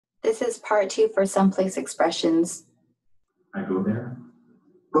Part 2 for some place expressions. I go there.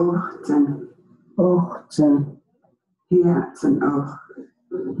 Ochten, Ochten, Herzen auch,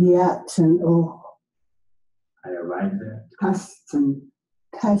 Herzen auch, I arrive there. Tasten,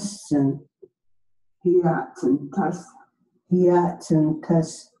 Tasten, Herzen, Tast, Herzen,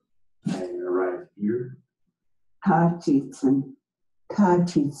 Tas, I arrive here. Tajitzen,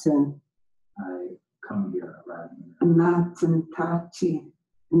 Tajitzen, I come here, arrive here. Natzen, Tachi,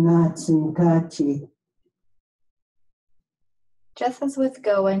 Natzen, Tachi. Just as with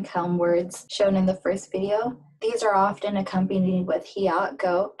go and come words shown in the first video, these are often accompanied with hiat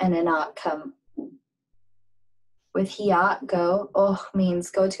go and inat come. With hiat go, oh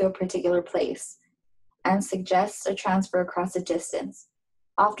means go to a particular place and suggests a transfer across a distance.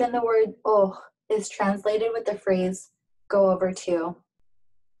 Often the word oh is translated with the phrase go over to.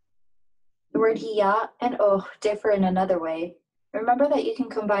 The word hiat and oh differ in another way. Remember that you can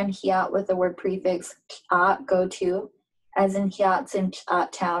combine hiat with the word prefix at, go to, as in hiat's in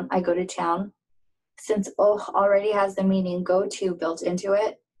town, I go to town. Since oh already has the meaning go to built into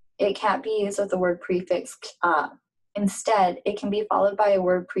it, it can't be used with the word prefix at. Instead, it can be followed by a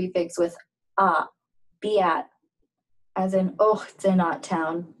word prefix with a, be at, as in oh not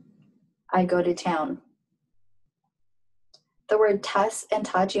town, I go to town. The word tas and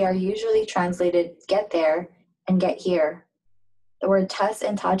taji are usually translated get there and get here. The word tas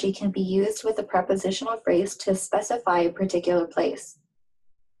and taji can be used with a prepositional phrase to specify a particular place.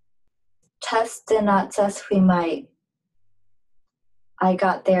 Tas dinatsas huimai, I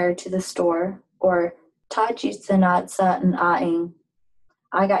got there to the store, or taji dinatsa and aing,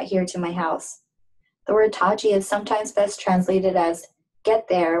 I got here to my house. The word taji is sometimes best translated as get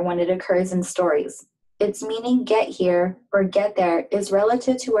there when it occurs in stories. Its meaning get here or get there is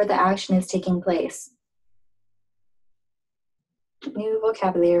relative to where the action is taking place. New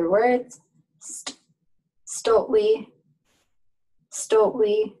vocabulary words: stotwi,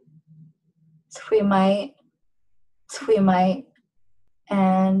 swimite,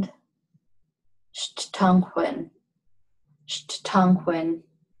 and shtanghuin.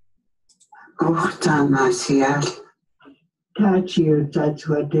 Ochten, Asial, Tachi,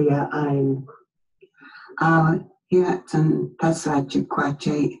 Tatswadia, ein, Herzen, Taswachi,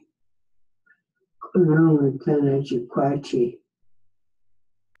 Quachi, Klallam, Tanachi, Kwachi.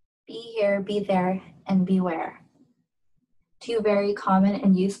 Be here, be there, and beware. Two very common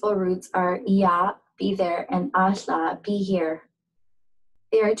and useful roots are iya, be there, and ashla, be here.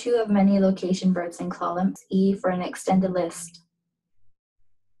 There are two of many location verbs in Klallam, e for an extended list.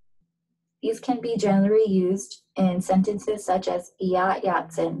 These can be generally used in sentences such as iya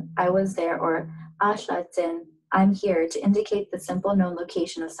yatsin, I was there, or ashlatzin, I'm here, to indicate the simple known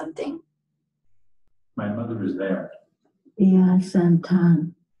location of something. My mother is there. Ia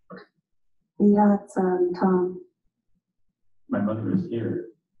Santan, Herzen, Tam, My mother is here.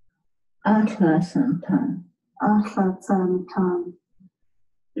 Atla Santan, Achlatzen, Tam,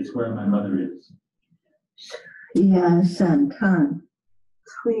 It's where my mother is. Ia Santan,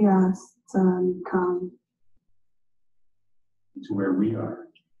 Swiasten, Tam, It's where we are.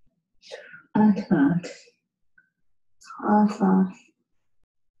 Atla, Achlach,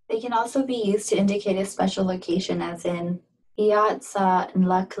 They can also be used to indicate a special location, as in iatsa and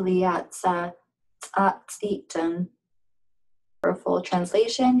lakaliatsa tsatsitan. For a full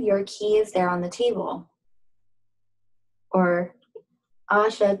translation, your key is there on the table. Or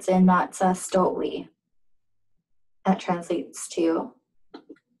ashatsin natsa stotwi. That translates to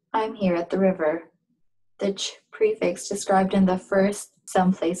I'm here at the river. The ch prefix described in the first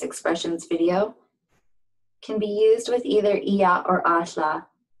someplace expressions video can be used with either iya or ashla.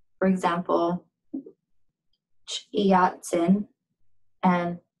 For example, ch iatsin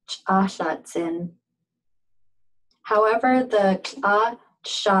and ch ashlatzin. However, the kla,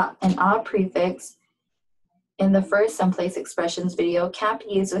 sha, and a prefix in the first someplace expressions video can't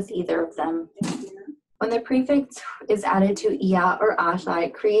be used with either of them. When the prefix is added to iya or ashla,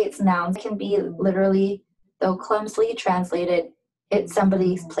 it creates nouns that can be literally, though clumsily translated, it's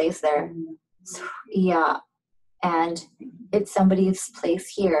somebody's place there, iya, and it's somebody's place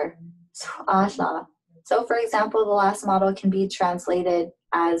here, ashla. So for example, the last model can be translated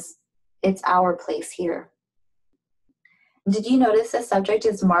as it's our place here. Did you notice the subject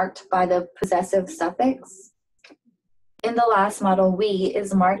is marked by the possessive suffix? In the last model, we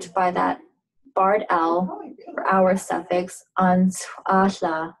is marked by that barred L for our suffix on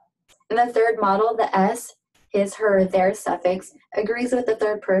ashla. In the third model, the S, his, her, their suffix agrees with the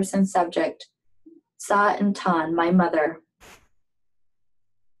third person subject, sa and tan, my mother.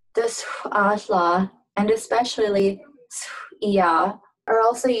 The ashla, and especially iya, are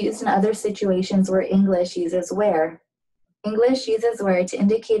also used in other situations where English uses where. English uses where to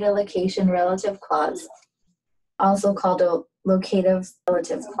indicate a location relative clause, also called a locative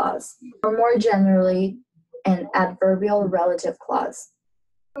relative clause, or more generally, an adverbial relative clause.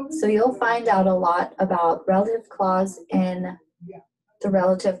 So you'll find out a lot about relative clause in the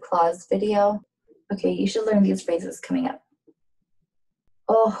relative clause video. Okay, you should learn these phrases coming up.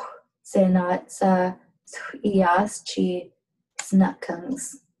 Oh, senat sa ias chi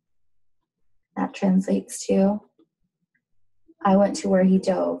snukkungs. That translates to, I went to where he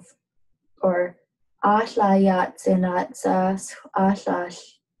dove. Or, ahlayat senat sa ahlash.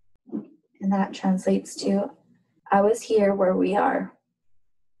 And that translates to, I was here where we are.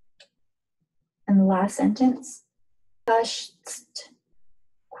 And the last sentence, Kasht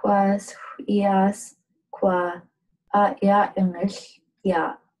quas ias qua ya English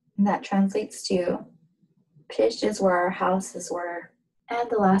ya. And that translates to, Pish is where our houses were. And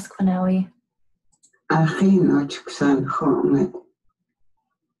the last quinoe, Achinochksan Homet.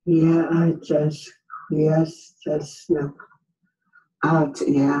 Yeah, I just, yes, just no. Out,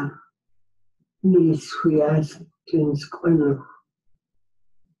 yeah. Yes, we ask Kins Quino.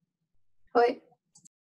 Hoi.